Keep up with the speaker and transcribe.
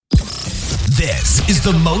This is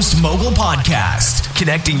the Most Mogul Podcast,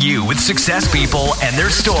 connecting you with success people and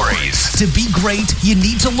their stories. To be great, you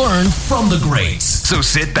need to learn from the greats. So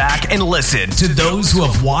sit back and listen to those who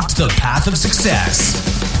have walked the path of success.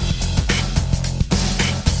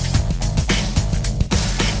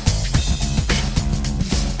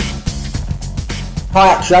 Hi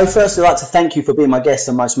Akshay, first I'd like to thank you for being my guest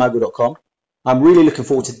on mostmogul.com. I'm really looking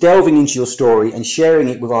forward to delving into your story and sharing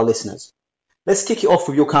it with our listeners. Let's kick it off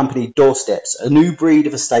with your company, Doorsteps, a new breed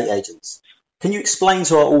of estate agents. Can you explain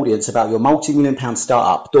to our audience about your multi-million pound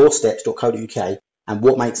startup, doorsteps.co.uk, and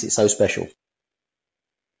what makes it so special?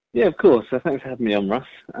 Yeah, of course. So thanks for having me on, Russ.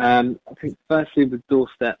 I think firstly with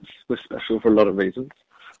Doorsteps, we're special for a lot of reasons.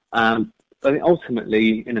 I think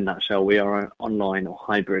ultimately, in a nutshell, we are an online or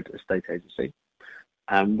hybrid estate agency.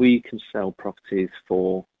 And we can sell properties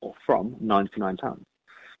for or from £99.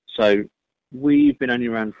 So we've been only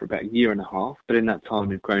around for about a year and a half, but in that time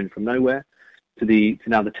we've grown from nowhere to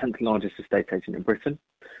now the 10th largest estate agent in Britain,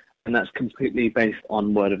 and that's completely based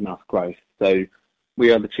on word of mouth growth. So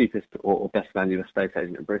we are the cheapest or best value estate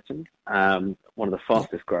agent in Britain, one of the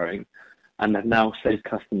fastest growing, and have now saved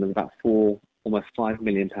customers about almost £5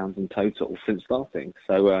 million in total since starting.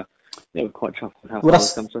 So we're quite chuffed with how far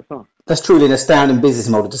we've come so far. That's truly an astounding business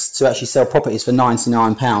model to actually sell properties for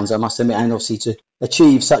 £99, I must admit, and obviously to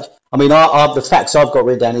achieve such. I mean, the facts I've got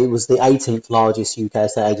written down, it was the 18th largest UK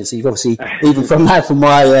estate agency. You've obviously, even from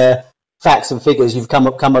my facts and figures, you've come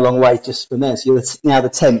a long way just from there. So you're now the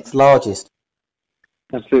 10th largest.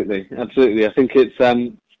 Absolutely. I think it's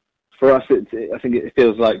for us. I think it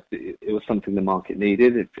feels like it was something the market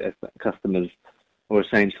needed. If customers were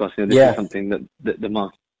saying to us, this is something that the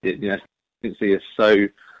market, agency is so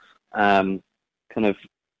kind of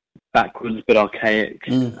backwards but archaic.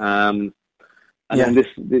 And this,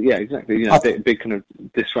 exactly. Big kind of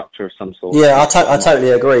disruptor of some sort. Yeah, I totally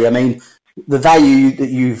agree. I mean, the value that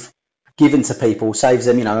you've given to people saves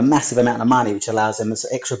them, a massive amount of money, which allows them an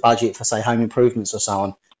extra budget for, say, home improvements or so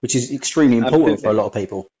on, which is extremely important for a lot of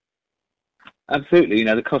people. Absolutely.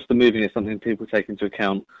 The cost of moving is something people take into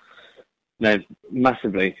account.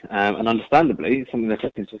 Massively, and understandably, it's something they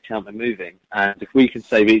take into account when moving. And if we can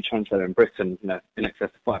save each home seller in Britain, in excess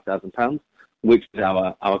of £5,000, which is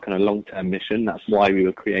our kind of long-term mission, that's why we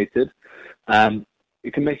were created,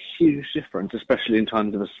 it can make a huge difference, especially in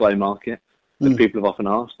times of a slow market. That people have often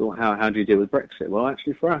asked, or how do you deal with Brexit? Well,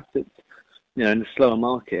 actually, for us, it's in a slower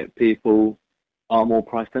market, people are more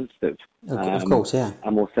price sensitive, of course, yeah,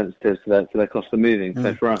 and more sensitive to their cost of moving.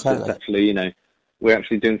 So for us, it's actually, we're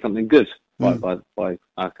actually doing something good by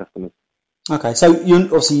our customers. Okay, so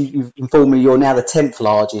you've informed me you're now the 10th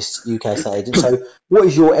largest UK estate agent. So what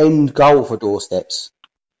is your end goal for Doorsteps?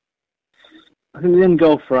 I think the end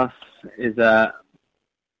goal for us is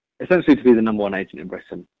essentially to be the number one agent in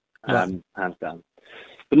Britain, hands down.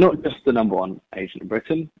 But not just the number one agent in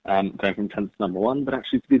Britain, going from 10th to number one, but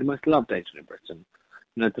actually to be the most loved agent in Britain.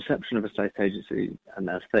 The perception of estate agency and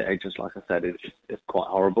estate agents, like I said, is quite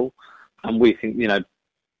horrible. And we think,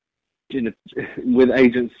 with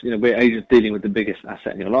agents, we're agents dealing with the biggest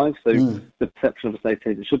asset in your life. So the perception of a estate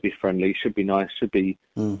agent should be friendly, should be nice, should be,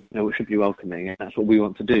 it should be welcoming. And that's what we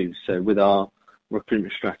want to do. So with our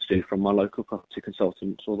recruitment strategy, from our local property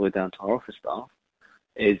consultants all the way down to our office staff,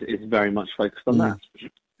 is very much focused on that.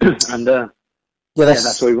 And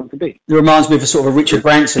that's where we want to be. It reminds me of a sort of a Richard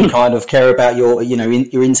Branson kind of care about your,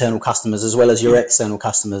 your internal customers as well as your external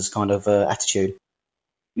customers kind of attitude.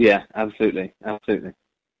 Yeah, absolutely.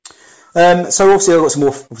 So obviously I've got some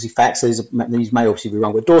more facts. These may obviously be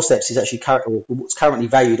wrong, but Doorsteps is actually what's currently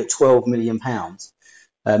valued at £12 million.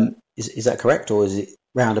 Is that correct, or is it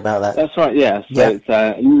round about that? That's right. Yeah.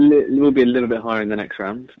 So it will be a little bit higher in the next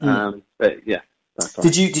round. But yeah, that's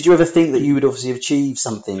right. Did you ever think that you would obviously achieve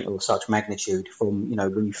something of such magnitude from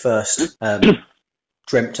when you first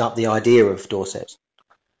dreamt up the idea of Doorsteps?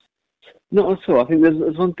 Not at all. I think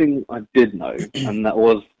there's one thing I did know, and that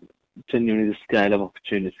was genuinely the scale of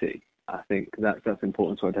opportunity. I think that's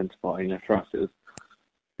important to identify. For us,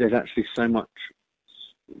 there's actually so much,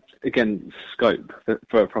 again, scope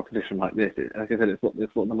for a proposition like this. Like I said, it's what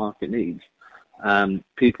the market needs.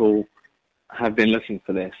 People have been looking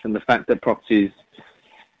for this, and the fact that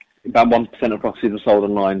about 1% of properties were sold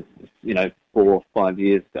online, 4 or 5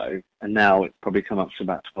 years ago, and now it's probably come up to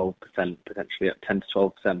about 12%, potentially up 10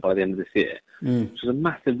 to 12% by the end of this year, which is a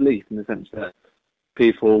massive leap in the sense that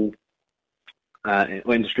people,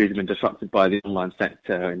 industries have been disrupted by the online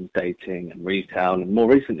sector and dating and retail, and more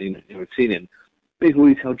recently, we've seen big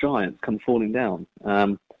retail giants come falling down,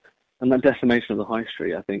 and that decimation of the high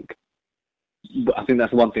street. I think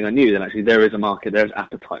that's the one thing I knew, that actually there is a market, there's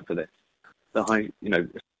appetite for this. The high,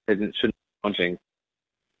 agents shouldn't charging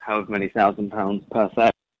however many £1,000 per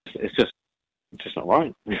sale. It's just not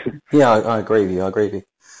right. Yeah, I agree with you.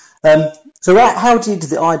 So how did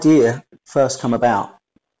the idea first come about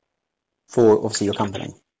for obviously your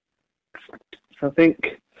company? So I think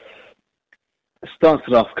it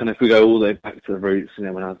started off kind of, if we go all the way back to the roots,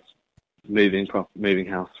 when I was moving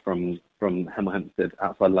house from Hemel Hempstead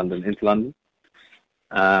outside London into London.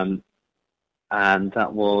 And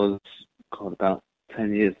that was about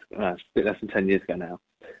 10 years, a bit less than 10 years ago now.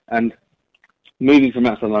 And moving from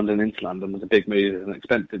outside London into London was a big move, an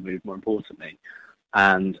expensive move, more importantly.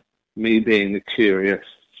 And me being the curious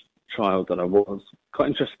child that I was, quite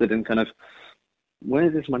interested in kind of,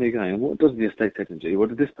 where's this money going? What does the estate agent do? What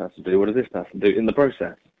did this person do? What did this person do in the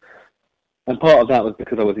process? And part of that was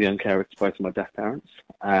because I was a young carer exposed to my deaf parents.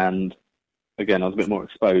 And again, I was a bit more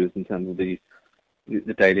exposed in terms of the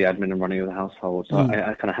daily admin and running of the household. So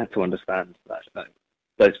I kind of had to understand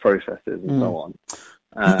those processes and so on,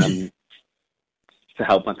 to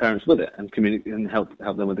help my parents with it and communicate and help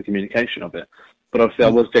them with the communication of it. But obviously, I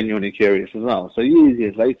was genuinely curious as well. So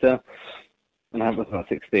years later, when I was about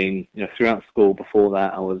 16, throughout school, before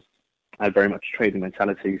that, I had very much a trading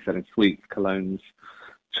mentality, selling sweets, colognes,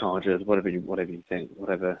 chargers, whatever you think,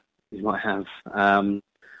 whatever you might have.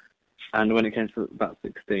 And when it came to about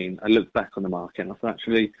 16, I looked back on the market and I thought,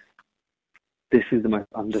 actually, this is the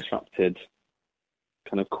most undisrupted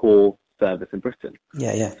kind of core service in Britain.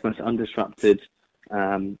 Yeah. It's the most undisrupted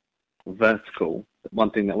vertical,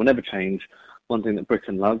 one thing that will never change, one thing that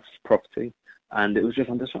Britain loves, property, and it was just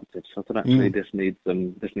undisrupted. So I thought, actually, this needs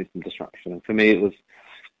some disruption. And for me, it was,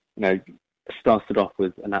 started off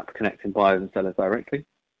with an app connecting buyers and sellers directly,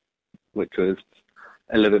 which was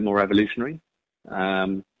a little bit more revolutionary.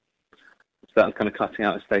 So that was kind of cutting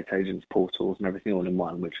out estate agents, portals, and everything all in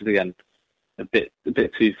one, which is again a bit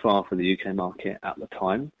too far for the UK market at the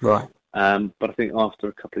time. Right. But I think after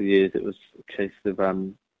a couple of years, it was a case of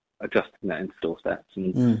adjusting that into store steps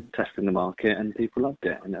and testing the market, and people loved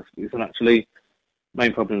it. And it's actually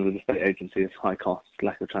main problem with the estate agency is high costs,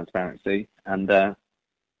 lack of transparency, and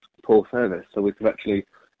poor service. So we could actually,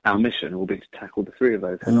 our mission will be to tackle the three of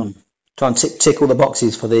those head on. Try and tick all the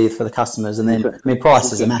boxes for the customers, and then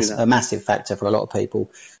price is a massive factor for a lot of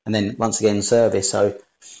people, and then once again service. So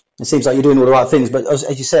it seems like you're doing all the right things, but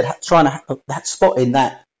as you said, trying to spot in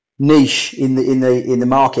that niche in the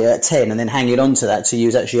market at 10, and then hanging on to that till you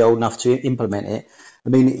was actually old enough to implement it. I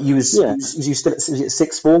mean, was you still, was it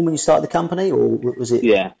sixth form when you started the company, or was it?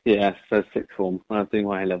 Yeah. So sixth form when I was doing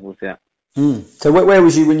my A levels. Yeah. So where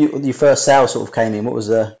was you when your first sale sort of came in? What was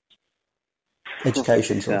the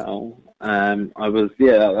education sort of? I was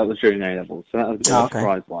that was during A levels, so that was a bit of a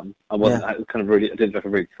surprise one. I did like a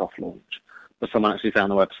really soft launch, but someone actually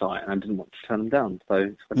found the website and I didn't want to turn them down,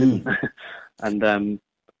 so I didn't. And that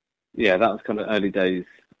was kind of early days,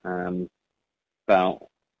 about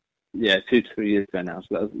 2 to 3 years ago now. So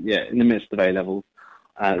that was in the midst of A levels,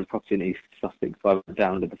 the property in East Sussex. So I went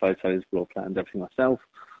down, did the photos, floor plans, everything myself,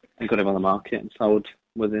 and got it on the market and sold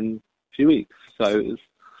within a few weeks. So it was.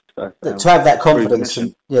 To have that confidence,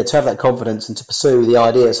 and to pursue the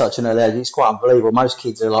idea at such an early age, it's quite unbelievable. Most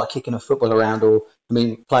kids are like kicking a football around, or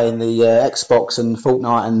playing the Xbox and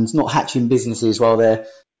Fortnite, and not hatching businesses while they're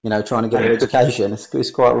trying to get their education.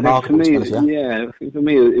 It's quite remarkable. For me,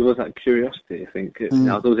 it was that curiosity. I think I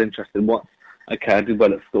was always interested in I did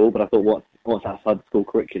well at school, but I thought, what's outside the school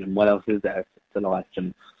curriculum? What else is there to life,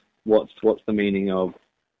 and what's the meaning of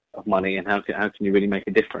money, and how can you really make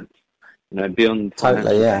a difference? Beyond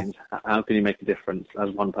financial gains, how can you make a difference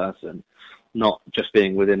as one person, not just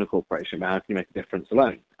being within a corporation, but how can you make a difference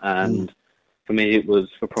alone? And for me, it was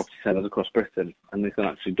for property sellers across Britain, and they can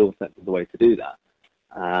actually Doorstep was the way to do that.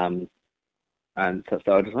 And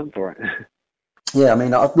so I just went for it. Yeah, I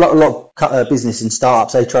mean, a lot of business and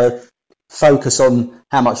startups, they try to focus on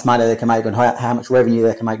how much money they can make and how much revenue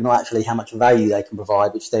they can make, not actually how much value they can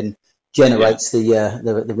provide, which then generates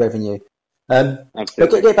the revenue. But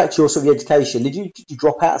get back to your sort of education. Did you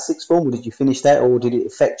drop out of sixth form, or did you finish that, or did it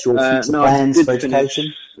affect your future plans for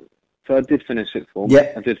education? So I did finish sixth form.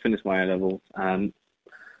 Yeah, I did finish my A levels, and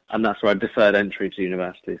that's where I deferred entry to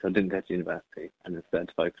university. So I didn't go to university, and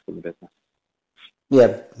instead focused on the business.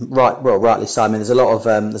 Yeah, right. Well, rightly so. I mean, there's a lot of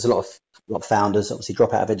founders obviously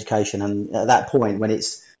drop out of education, and at that point when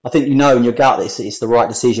I think in your gut it's the right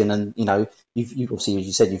decision, and you've obviously, as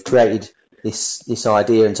you said, you've created this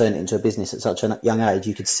idea and turn it into a business at such a young age.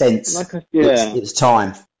 You could sense it's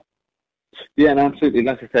time. Yeah, and absolutely.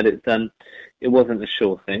 Like I said, it wasn't a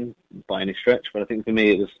sure thing by any stretch, but I think for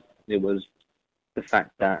me it was the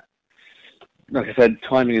fact that, like I said,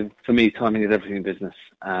 timing is everything in business,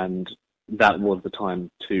 and that was the time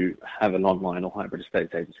to have an online or hybrid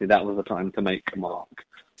estate agency. That was the time to make a mark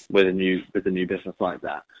with a new business like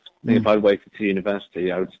that. I think if I'd waited to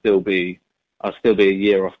university, I'd still be a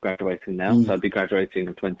year off graduating now. So I'd be graduating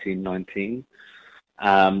in 2019.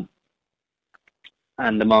 And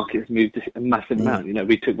the market's moved a massive amount. You know,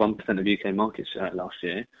 we took 1% of UK market share last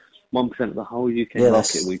year. 1% of the whole UK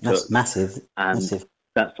market we took. That's massive. And massive.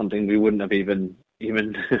 That's something we wouldn't have even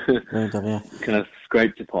kind of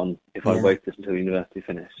scraped upon if I'd waited until university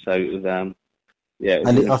finished. So it was,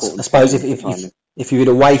 and I suppose if you would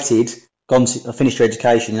have waited, gone to finish your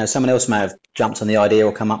education, you know, someone else may have jumped on the idea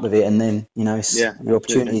or come up with it, and then, you know, your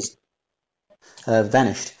opportunities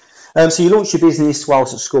vanished. So you launched your business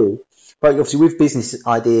whilst at school, but obviously with business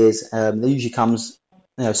ideas, there usually comes,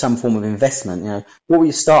 you know, some form of investment. You know, what were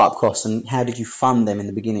your startup costs, and how did you fund them in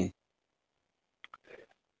the beginning?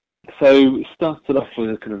 So it started off with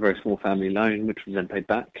a kind of very small family loan, which was then paid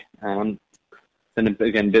back. Then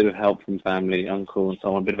again, a bit of help from family, uncle, and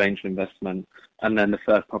so on, a bit of angel investment, and then the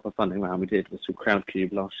first proper funding round we did was through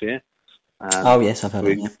Crowdcube last year. Yes, I've heard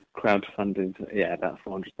of it. We crowdfunded, about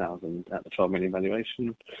 400,000 at the 12 million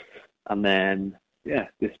valuation, and then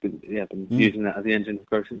been using that as the engine of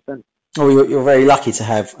growth since then. Oh, you're very lucky to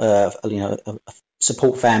have a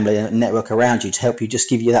support family and a network around you to help you, just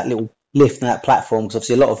give you that little lift and that platform. Because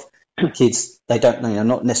obviously a lot of kids, they don't,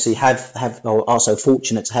 not necessarily have or are so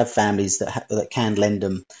fortunate to have families that can lend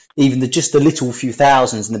them even just the little few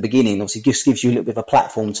thousands in the beginning. Obviously just gives you a little bit of a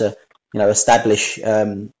platform to establish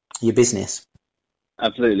your business.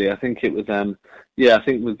 Absolutely. I think it was I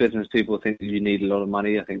think with business, people think that you need a lot of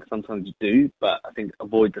money. I think sometimes you do, but I think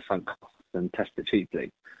avoid the sunk costs and test it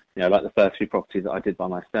cheaply. Like the first few properties that I did by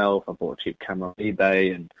myself, I bought a cheap camera on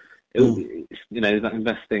eBay, and it was, it's like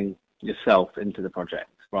investing yourself into the project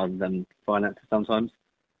rather than finances sometimes,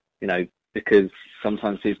 because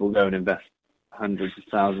sometimes people go and invest hundreds of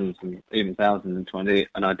thousands and even thousands into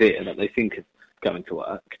an idea that they think is going to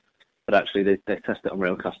work, but actually they test it on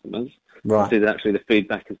real customers. Right. See that actually the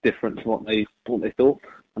feedback is different to what they thought,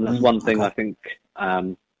 and that's one thing. I think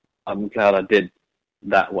I'm glad I did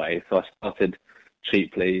that way. So I started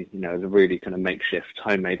cheaply, as a really kind of makeshift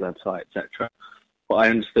homemade website, etc. But I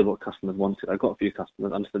understood what customers wanted. I got a few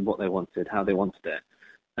customers, understood what they wanted, how they wanted it,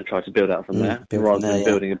 and tried to build out from there, rather than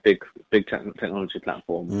building a big technology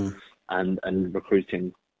platform and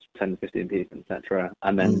recruiting 10, 15 people, etc.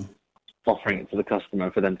 And then offering it to the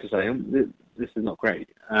customer for them to say, this is not great.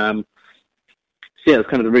 It's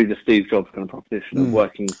kind of the Steve Jobs kind of proposition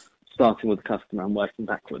of starting with the customer and working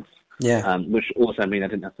backwards. Yeah. Which also mean I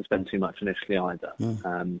didn't have to spend too much initially either.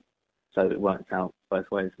 So it worked out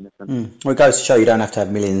both ways in this sense. Well, it goes to show you don't have to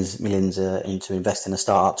have millions to invest in a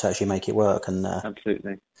startup to actually make it work. And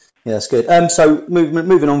absolutely. Yeah, that's good. So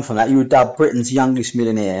moving on from that, you were dubbed Britain's youngest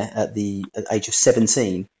millionaire at the age of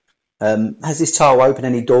 17. Has this title opened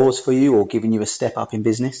any doors for you or given you a step up in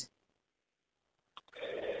business?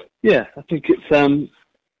 Yeah, I think it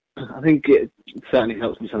certainly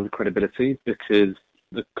helps in terms of credibility, because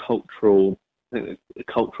the cultural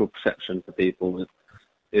perception for people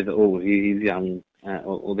is that he's young,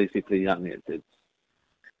 all these people are young. It's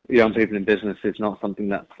young people in business is not something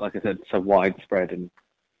that's, like I said, so widespread and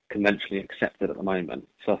conventionally accepted at the moment.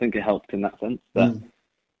 So I think it helped in that sense. But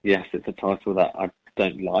yes, it's a title that I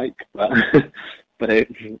don't like, but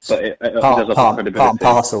it does offer credibility. Part and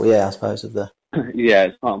parcel, I suppose, of the. Yeah,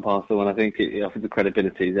 it's part and parcel, and I think it offers the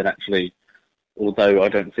credibility that actually, although I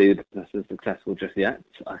don't see the business as successful just yet,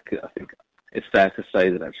 I think it's fair to say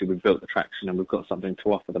that actually we've built the traction and we've got something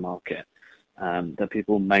to offer the market that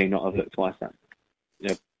people may not have looked twice at,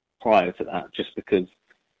 prior to that, just because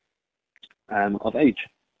of age.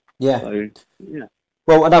 Yeah. So, yeah.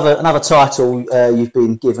 Well, another title you've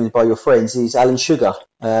been given by your friends is Alan Sugar,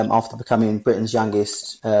 after becoming Britain's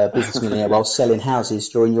youngest business millionaire while selling houses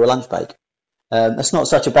during your lunch break. That's not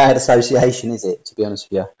such a bad association, is it, to be honest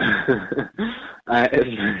with you?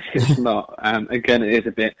 It's not. Again, it is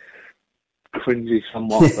a bit cringy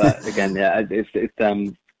somewhat, but again, it's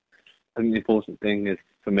I think the important thing is,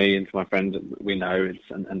 for me and for my friends that we know,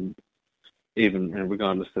 and even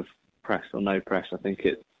regardless of press or no press, I think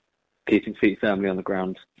it's keeping feet firmly on the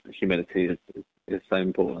ground. Humility is so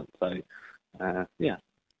important. So, yeah.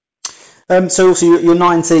 So also you're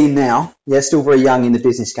 19 now, still very young in the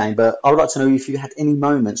business game, but I would like to know if you had any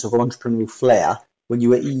moments of entrepreneurial flair when you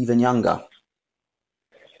were even younger.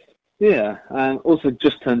 Yeah, also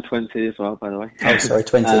just turned 20 as well, by the way. Oh, sorry,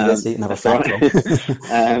 20, let's eat another flat.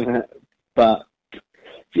 Right. But,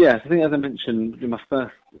 yeah, I think as I mentioned, one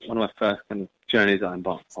of my first kind of journeys I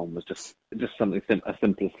embarked on was just something as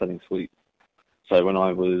simple as selling sweets. So when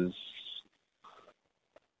I was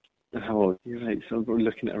how old are you? Right, so we're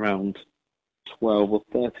looking at around 12 or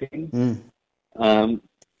 13.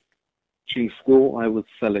 During school, I was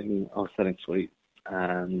selling sweets,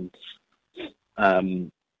 and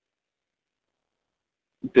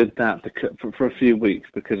did that for a few weeks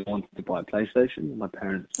because I wanted to buy a PlayStation. My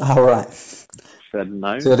parents said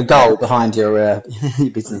no. So you had a goal behind your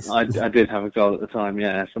business. I did have a goal at the time,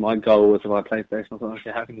 yeah. So my goal was to buy a PlayStation. I thought,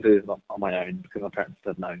 okay, how can I do this on my own? Because my parents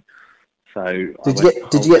said no. So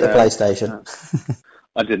did you get the PlayStation?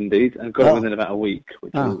 I did indeed, and got it within about a week,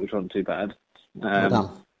 which wasn't too bad.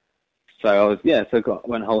 So I was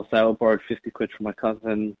went wholesale, borrowed 50 quid from my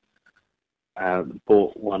cousin,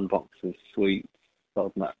 bought one box of sweets,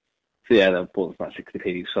 sold them that. So yeah, they bought about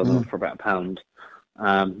 60p, sold them for about £1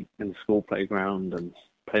 in the school playground, and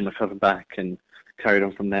paid my cousin back, and carried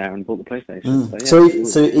on from there and bought the PlayStation.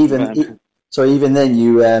 So even then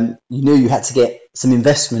you knew you had to get some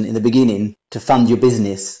investment in the beginning to fund your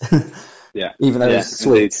business. Yeah, even though it was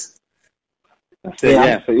sweets. That's it,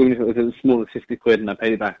 yeah. So even if it was as small as 50 quid and I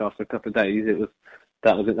paid it back after a couple of days,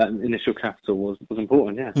 that initial capital was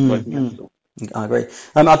important, yeah. Capital. I agree.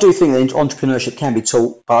 I do think that entrepreneurship can be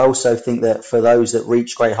taught, but I also think that for those that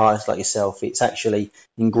reach great heights like yourself, it's actually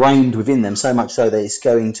ingrained within them, so much so that it's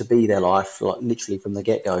going to be their life, like literally from the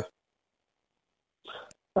get-go.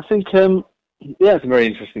 I think, it's a very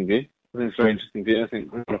interesting view. I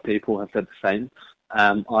think a lot of people have said the same.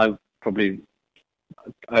 I'm probably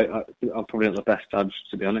not the best judge,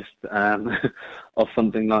 to be honest, of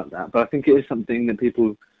something like that. But I think it is something that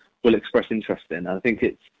people will express interest in. I think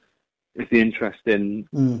it's the interest in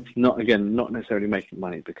not necessarily making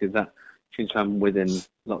money, because that can come within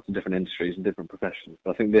lots of different industries and different professions.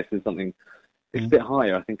 But I think this is something it's a bit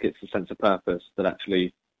higher. I think it's a sense of purpose that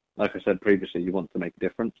actually, like I said previously, you want to make a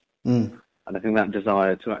difference. And I think that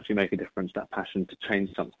desire to actually make a difference, that passion to change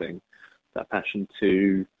something, that passion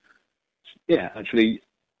to actually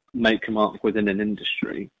make a mark within an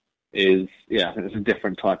industry is, I think it's a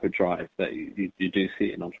different type of drive that you do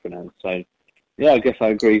see in entrepreneurs. So, I guess I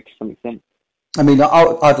agree to some extent. I mean,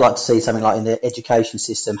 I'd like to see something like in the education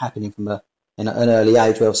system happening from an early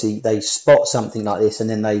age, where obviously they spot something like this and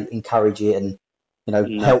then they encourage it and,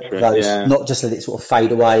 help those, not just let it sort of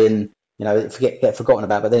fade away and, get forgotten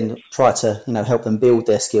about, but then try to, help them build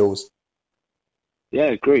their skills. Yeah,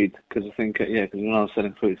 agreed. Because I think, because when I was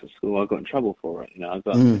selling fruits at school, I got in trouble for it. I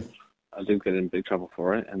did get in big trouble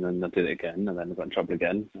for it, and then I did it again, and then I got in trouble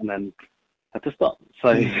again, and then had to stop. So,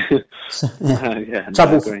 in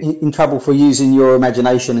trouble for using your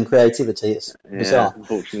imagination and creativity. It's bizarre.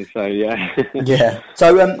 Unfortunately, so yeah. Yeah.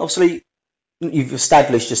 So, obviously, you've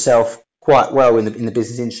established yourself quite well in the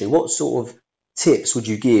business industry. What sort of tips would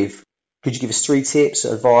you give? Could you give us 3 tips,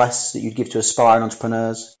 advice that you'd give to aspiring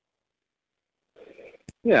entrepreneurs?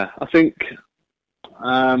 Yeah, I think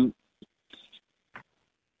I've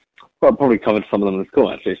probably covered some of them on this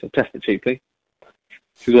call, actually. So test it cheaply.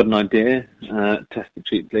 If you've got an idea, test it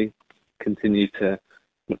cheaply. Continue to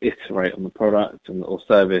iterate on the product or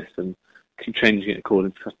service and keep changing it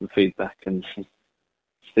according to customer feedback and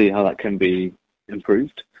see how that can be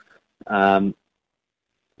improved. Another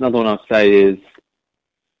one I'd say is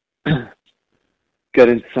get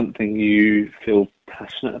into something you feel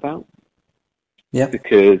passionate about. Yeah.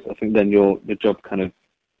 Because I think then your job kind of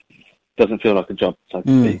doesn't feel like a job, so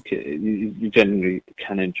to speak. You genuinely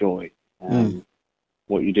can enjoy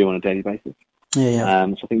what you do on a daily basis. Yeah.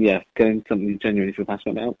 So I think, get into something you genuinely feel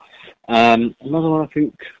passionate about. Another one, I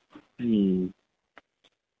think,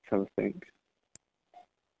 let's think.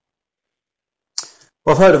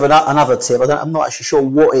 Well, I've heard of another tip. I'm not actually sure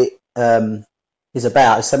what it is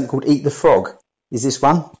about. It's something called Eat the Frog. Is this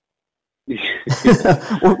one?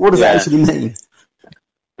 What does that actually mean?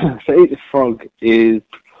 So Eat the Frog is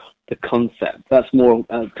the concept. That's more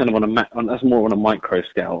kind of that's more on a micro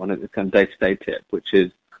scale, and it's kind of day-to-day tip, which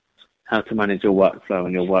is how to manage your workflow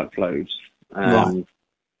and your workloads.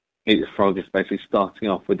 Eat the Frog is basically starting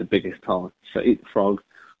off with the biggest task. So Eat the Frog,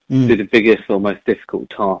 do the biggest or most difficult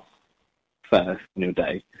task first in your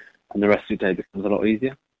day, and the rest of your day becomes a lot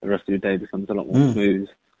easier. The rest of your day becomes a lot more smooth,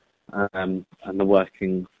 and the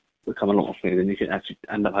working become a lot more smooth, and you can actually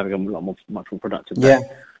end up having a much more productive day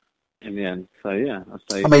in the end. So I'd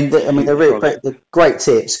say. They're really great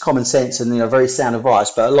tips, common sense, and very sound advice.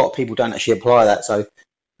 But a lot of people don't actually apply that. So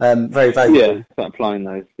very valuable. Yeah, start applying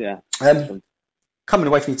those. Yeah. Coming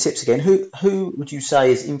away from your tips again, who would you say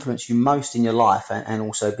has influenced you most in your life and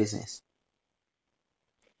also business?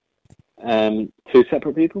 2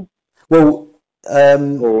 separate people. Well,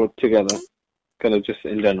 or together. Kind of just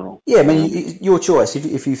in general. Yeah, your choice.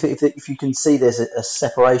 If you can see there's a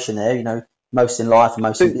separation there, most in life and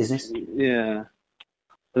most in business. Yeah,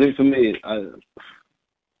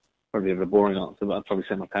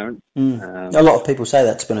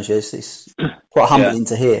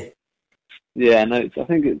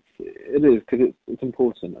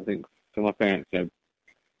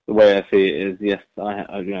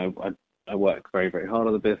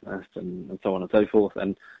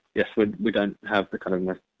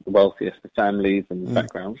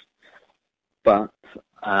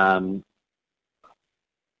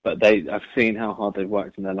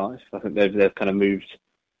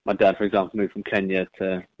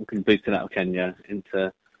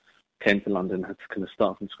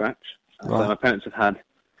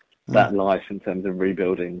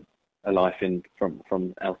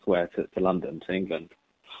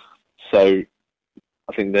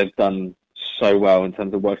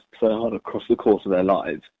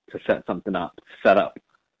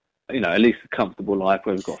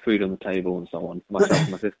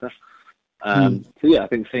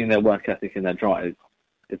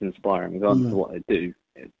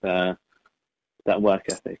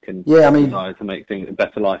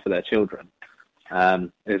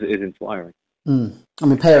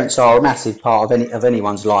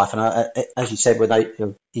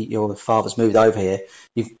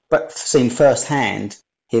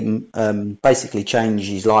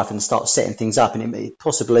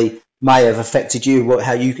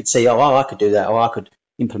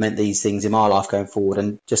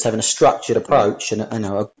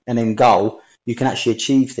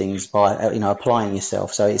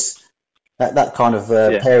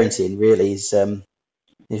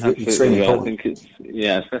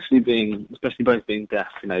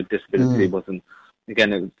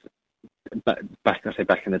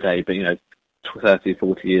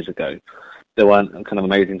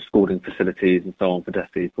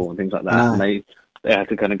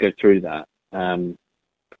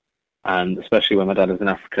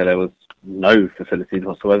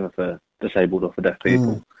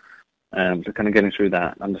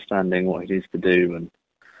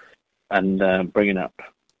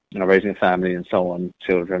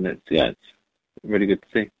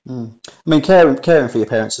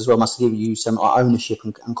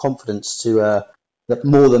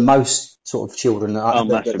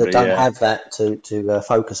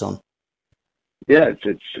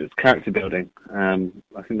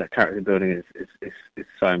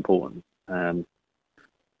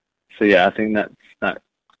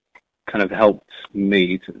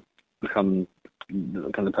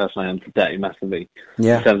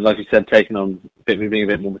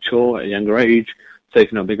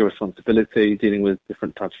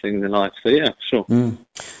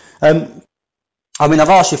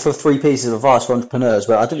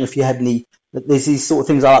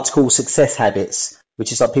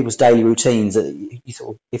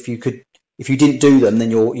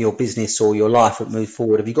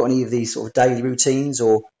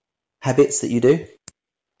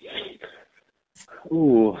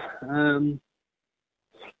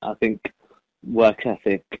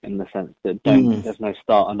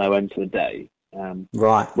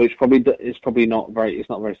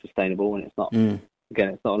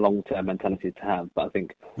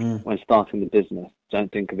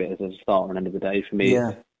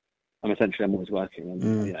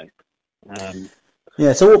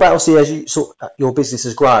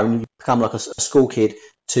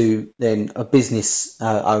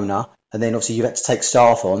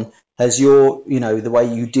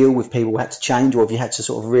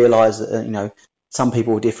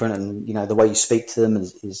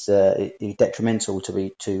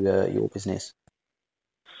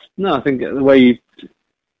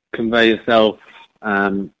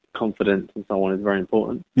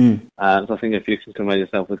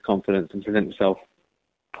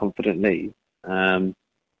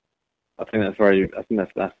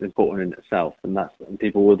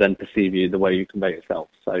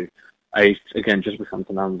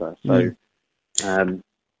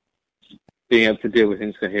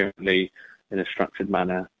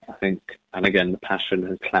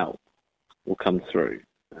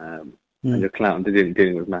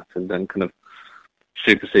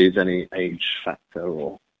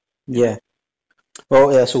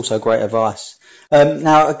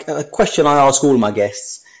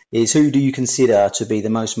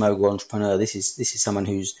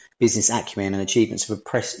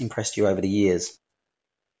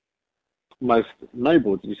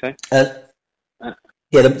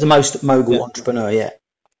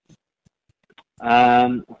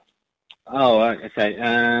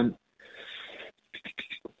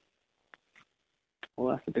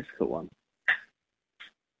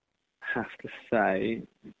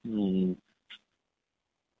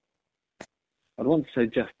 I'd want to say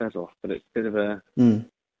Jeff Bezos, but it's a bit of a the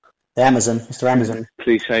Amazon, Mr. Amazon,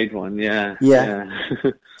 cliched one. Yeah.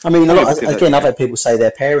 I mean, I've had people say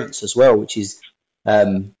their parents as well, which is,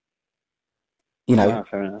 because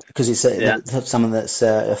it's someone that's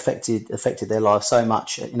affected their life so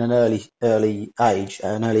much in an early age,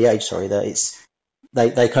 that it's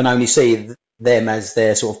they can only see them as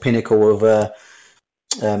their sort of pinnacle of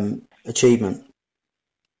achievement.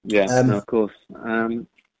 Of course.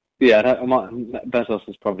 Bezos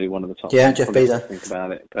is probably one of the top. Yeah, Jeff Bezos. Think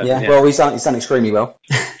about it. But, well, he's done extremely well.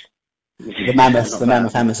 the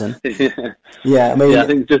mammoth Amazon. I mean, I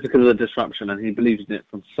think just because of the disruption, and he believed in it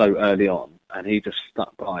from so early on, and he just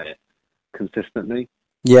stuck by it consistently.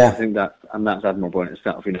 Yeah, I think that's admirable in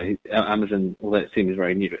itself. Amazon, although it seems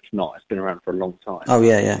very new, it's not. It's been around for a long time. Oh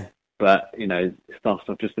yeah. But it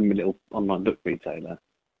started off just a little online book retailer,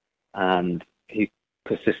 and he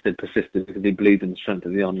persisted because he believed in the strength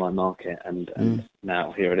of the online market, and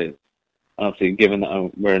now here it is. And obviously, given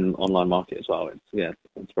that we're in an online market as well, it's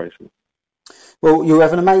inspirational. Well, you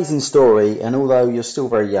have an amazing story, and although you're still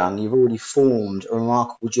very young, you've already formed a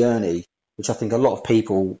remarkable journey, which I think a lot of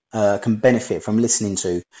people can benefit from listening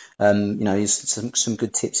to. Some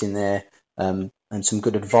good tips in there, and some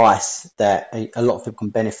good advice that a lot of people can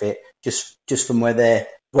benefit just from where they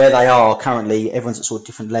are currently. Everyone's at sort of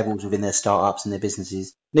different levels within their startups and their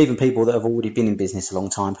businesses, and even people that have already been in business a long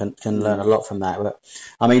time can learn a lot from that. But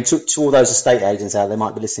I mean, to all those estate agents out there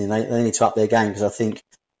might be listening, they need to up their game, because I think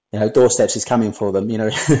Doorsteps is coming for them.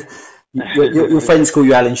 Your friends call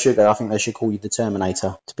you Alan Sugar. I think they should call you the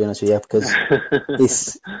Terminator, to be honest with you, because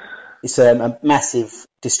it's a massive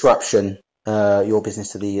disruption, your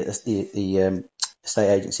business to the estate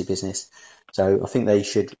agency business. So I think they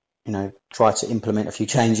should try to implement a few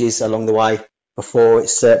changes along the way before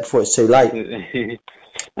it's too late.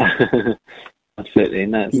 Absolutely,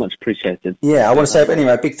 no, it's much appreciated. Yeah, I want to say, but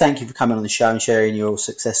anyway, a big thank you for coming on the show and sharing your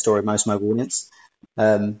success story, Most Mogul audience.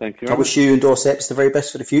 Thank you. I wish you and Doorsteps the very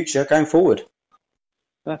best for the future going forward.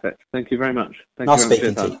 Perfect. Thank you very much. Nice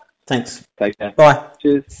speaking to you. Thanks. Take care. Bye.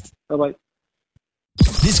 Cheers. Bye-bye.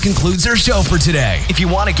 This concludes our show for today. If you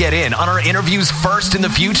want to get in on our interviews first in the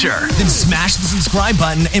future, then smash the subscribe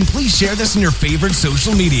button and please share this on your favorite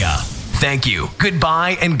social media. Thank you,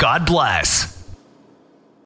 goodbye, and God bless.